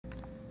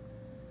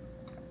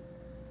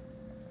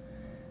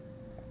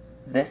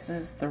This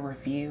is the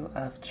review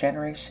of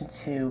Generation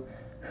 2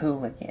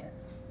 Hooligan.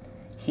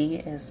 He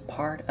is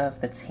part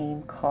of the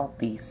team called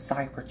the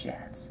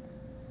Cyberjets,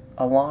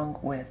 along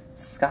with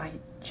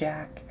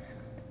Skyjack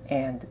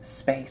and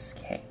Space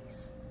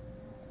Case.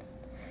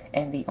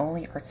 And the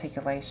only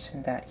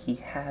articulation that he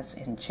has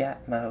in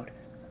jet mode,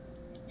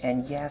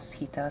 and yes,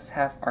 he does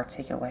have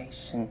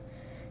articulation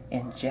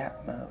in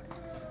jet mode,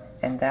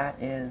 and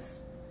that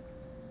is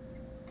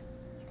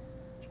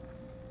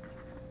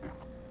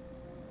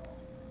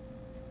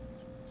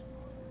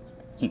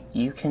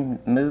you can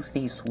move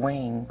these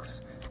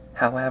wings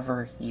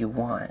however you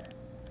want.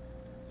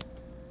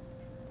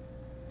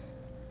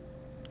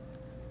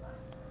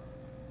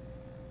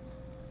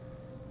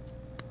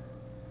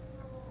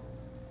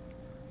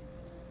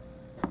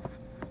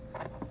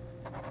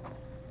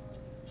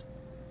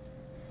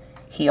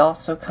 He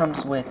also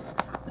comes with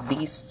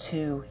these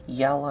two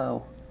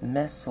yellow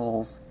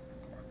missiles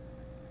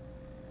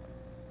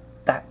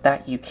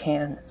that you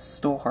can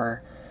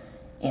store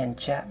in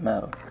jet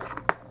mode.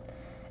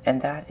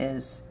 And that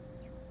is,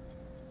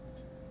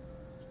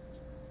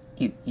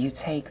 you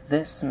take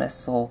this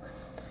missile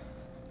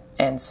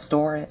and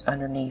store it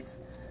underneath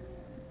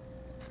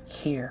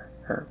here,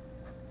 or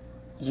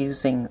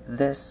using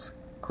this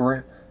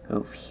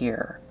groove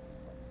here,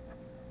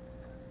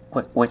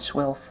 which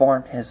will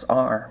form his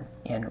arm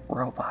in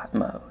robot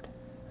mode.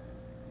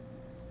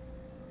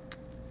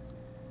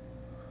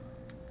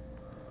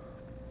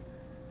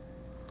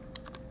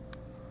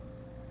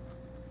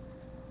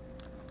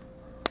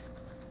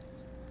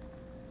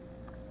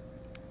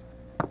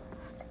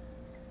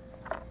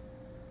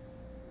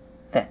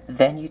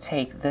 Then you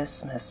take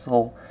this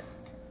missile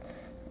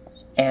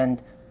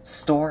and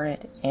store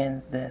it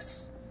in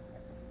this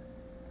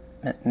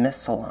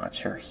missile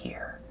launcher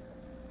here.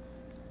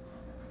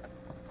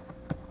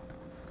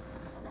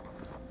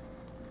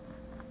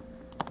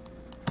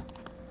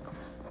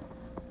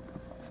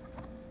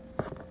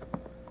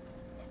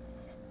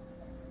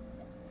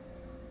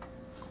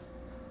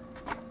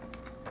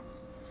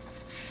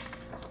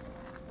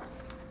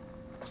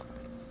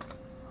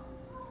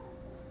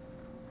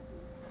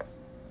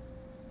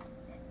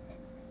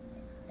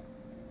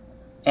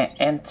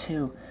 And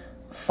to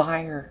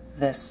fire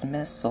this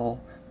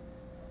missile,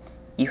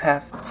 you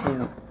have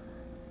to,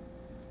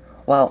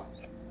 well,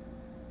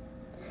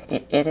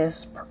 it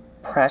is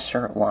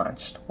pressure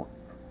launched,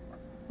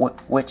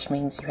 which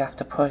means you have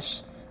to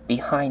push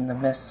behind the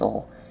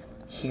missile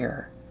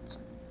here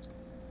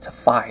to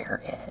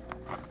fire it.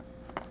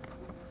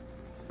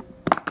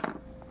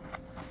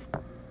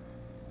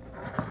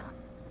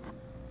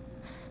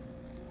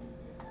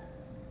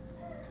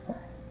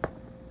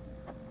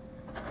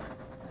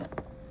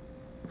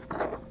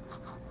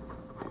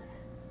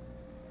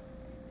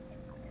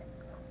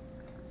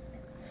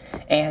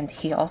 And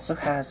he also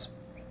has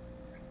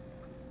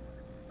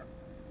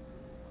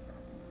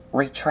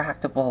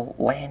retractable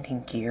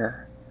landing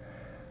gear.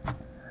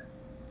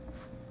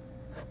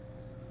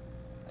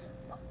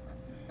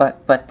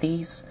 But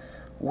these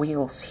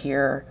wheels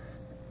here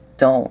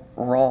don't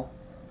roll.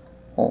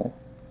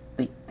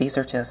 These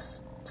are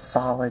just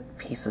solid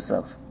pieces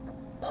of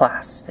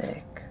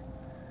plastic.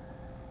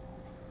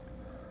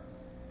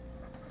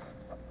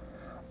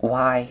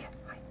 Why?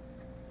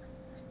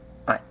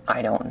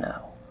 I don't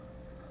know.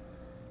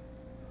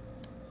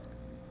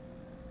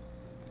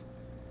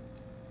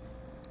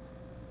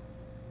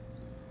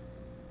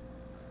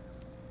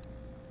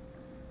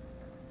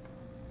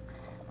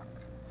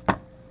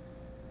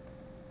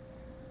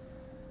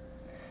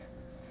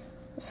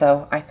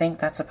 So I think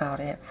that's about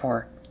it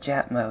for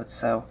jet mode,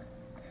 so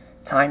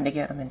time to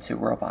get them into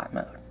robot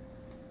mode.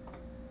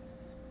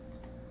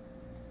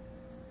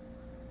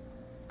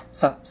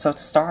 So to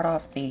start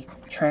off the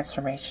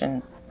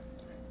transformation,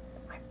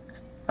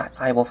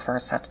 I will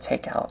first have to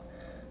take out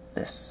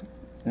this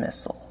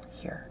missile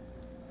here.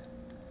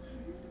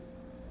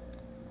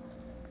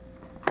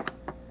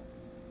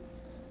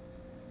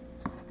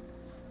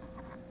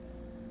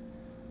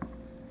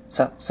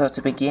 So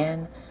to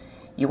begin,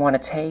 you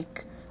want to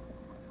take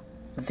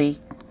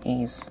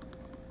these,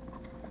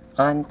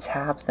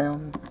 untab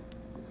them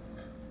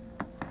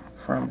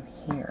from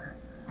here.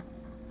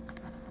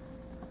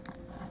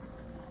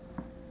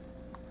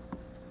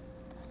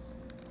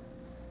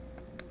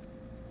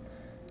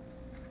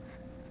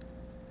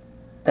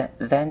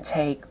 Then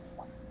take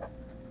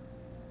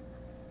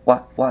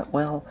what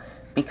will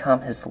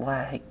become his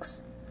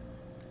legs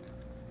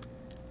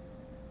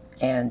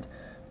and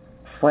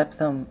flip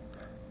them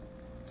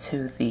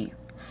to the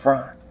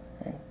front.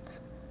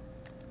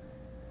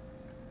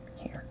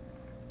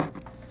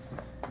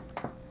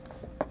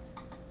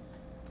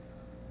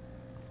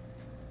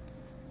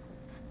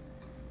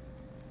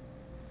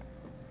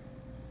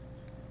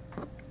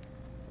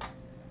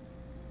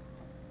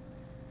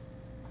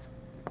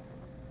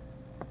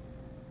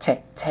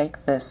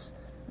 Take this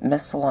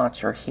missile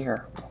launcher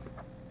here,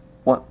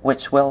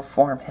 which will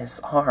form his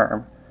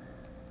arm,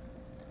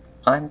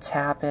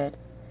 untap it,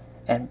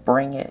 and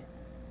bring it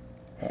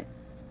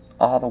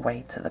all the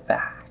way to the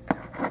back.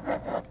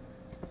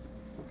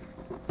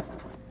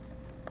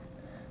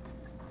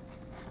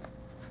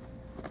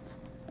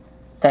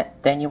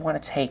 Then you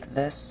want to take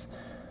this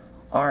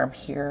arm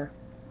here,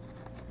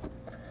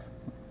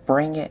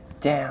 bring it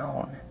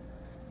down,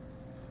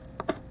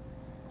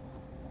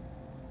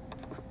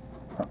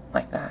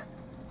 like that.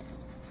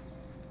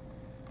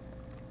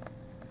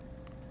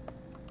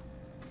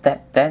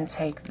 Then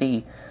take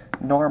the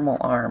normal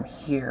arm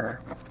here,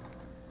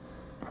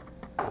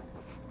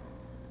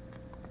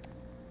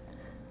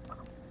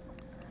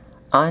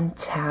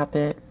 untap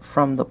it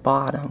from the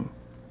bottom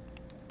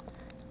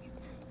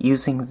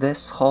using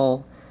this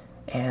hole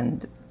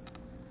and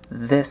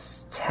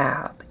this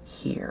tab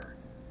here,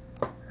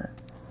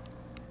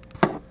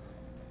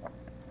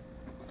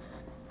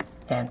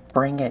 and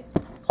bring it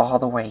all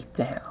the way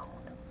down.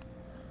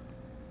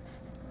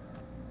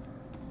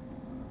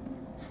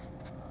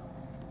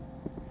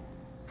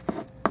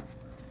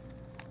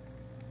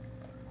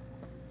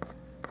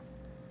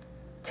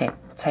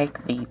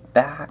 Take the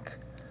back,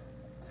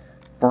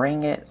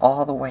 bring it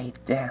all the way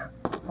down.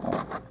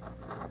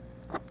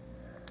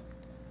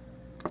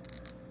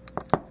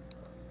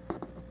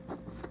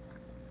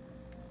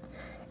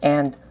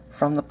 And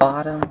from the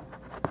bottom,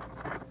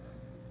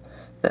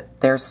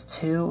 there's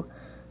 2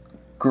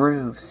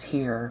 grooves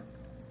here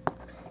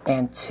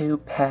and 2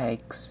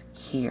 pegs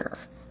here.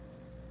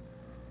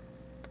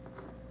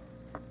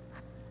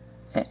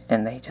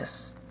 And they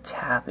just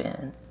tap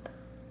in.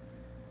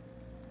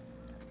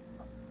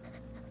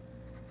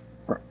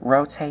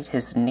 Rotate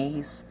his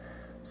knees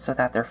so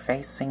that they're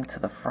facing to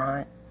the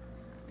front.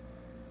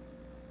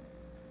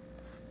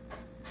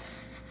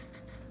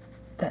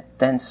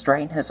 Then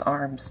straighten his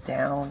arms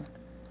down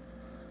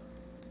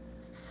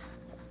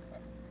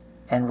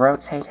and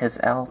rotate his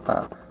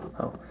elbow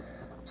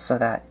so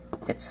that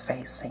it's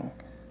facing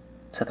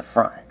to the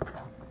front.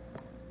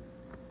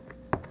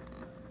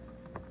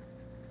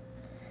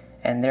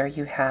 And there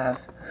you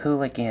have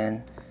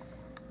Hooligan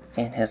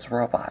in his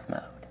robot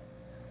mode.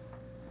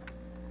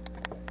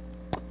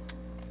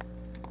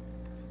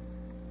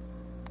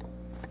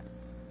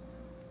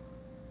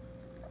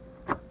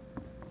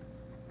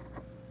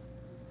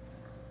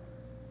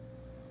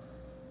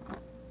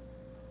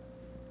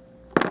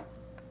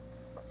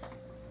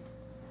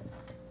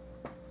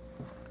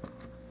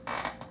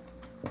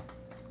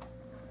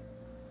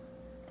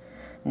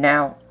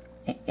 Now,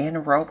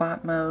 in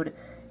robot mode,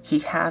 he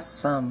has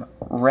some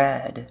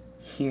red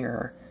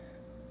here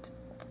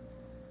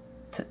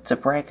to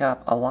break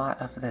up a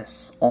lot of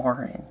this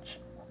orange,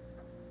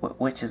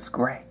 which is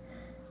great.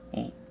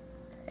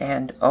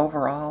 And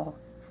overall,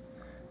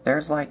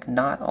 there's like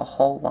not a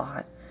whole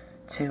lot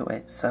to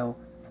it. So,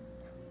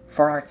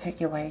 for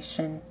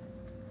articulation,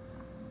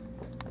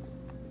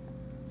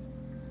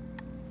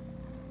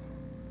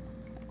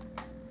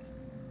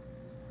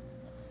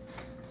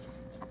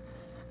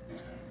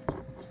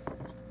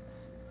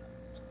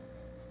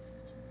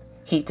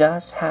 he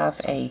does have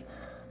a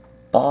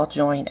ball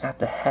joint at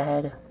the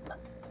head,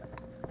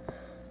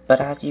 but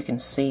as you can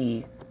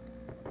see,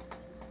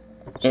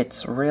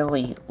 it's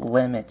really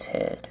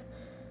limited.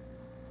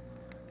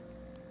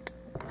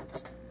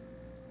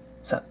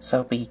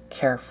 So be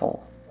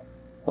careful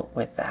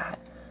with that.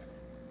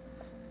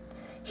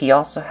 He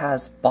also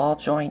has ball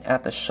joint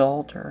at the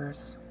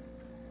shoulders,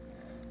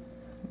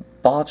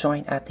 ball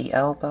joint at the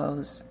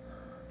elbows,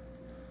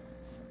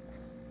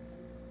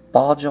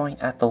 ball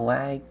joint at the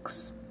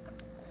legs,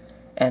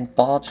 and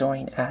ball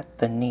joint at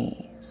the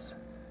knees.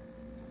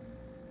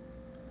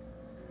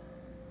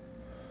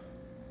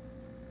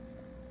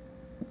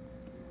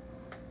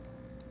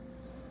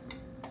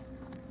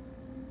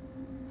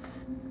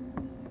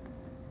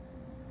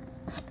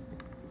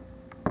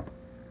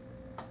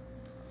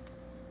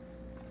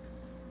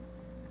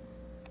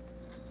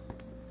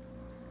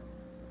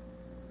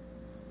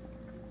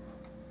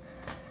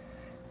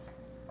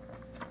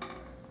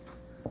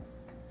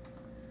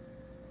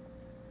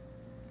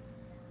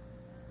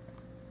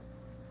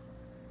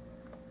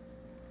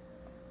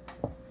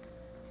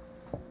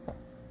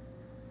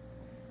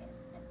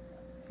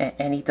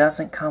 And he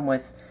doesn't come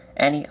with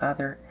any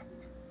other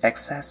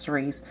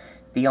accessories.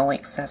 The only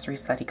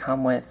accessories that he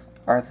come with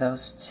are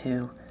those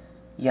 2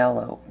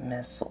 yellow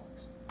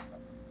missiles,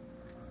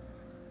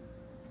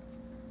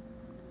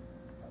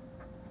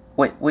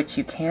 which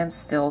you can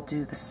still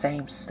do the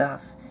same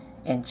stuff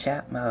in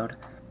jet mode,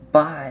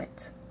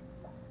 but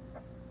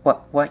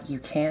what you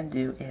can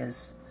do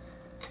is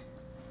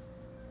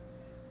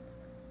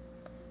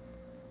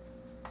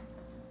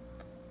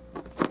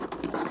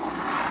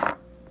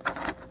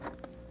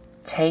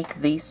take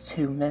these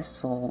 2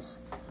 missiles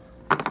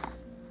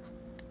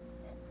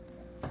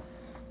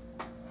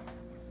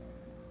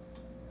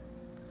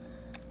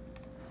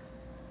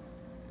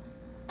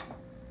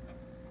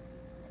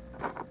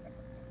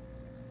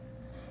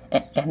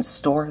and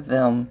store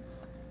them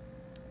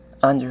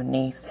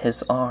underneath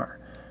his arm.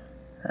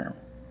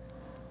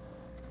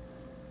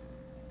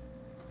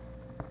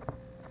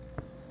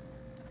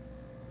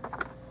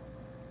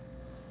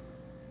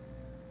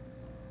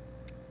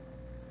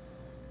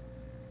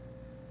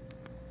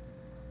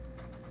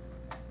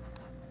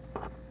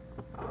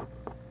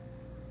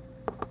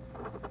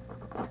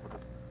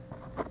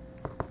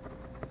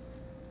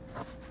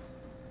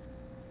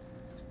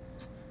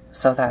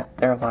 so that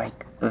they're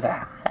like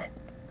that.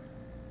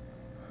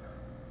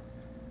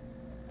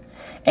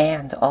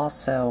 And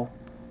also,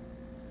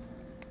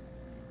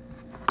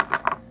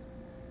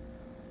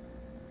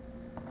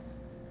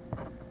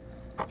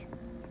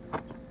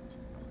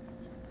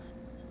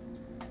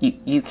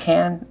 you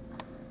can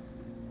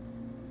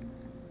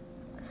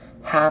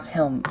have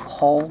him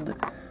hold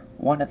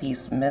one of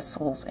these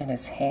missiles in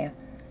his hand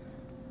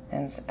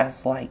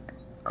as like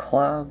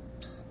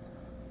clubs.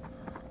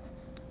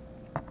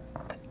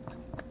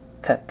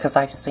 Because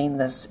I've seen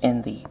this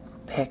in the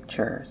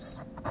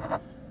pictures.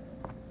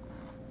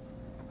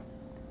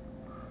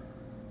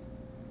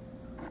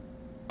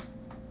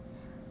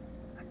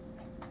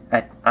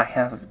 I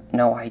have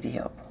no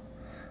idea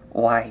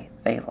why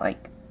they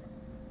like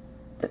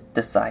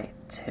decide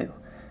to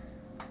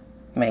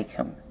make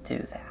him do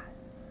that.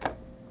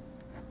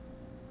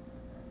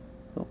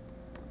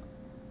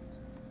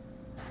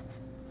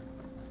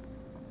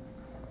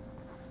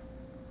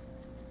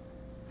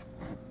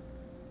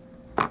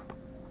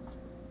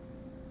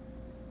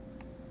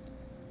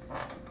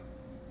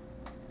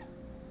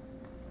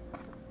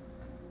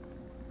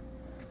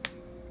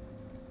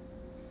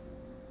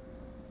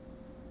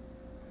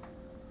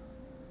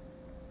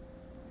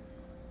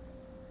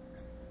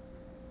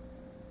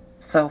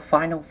 So,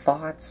 final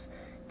thoughts.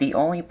 The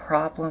only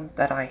problem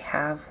that I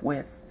have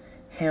with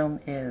him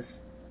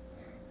is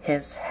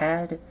his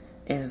head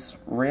is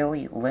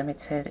really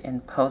limited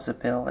in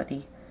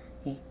posability,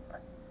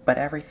 but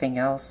everything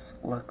else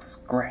looks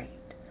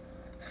great.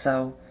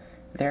 So,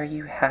 there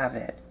you have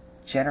it.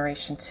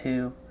 Generation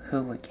 2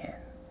 Hooligan.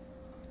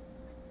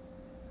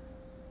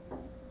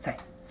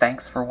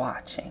 Thanks for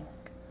watching.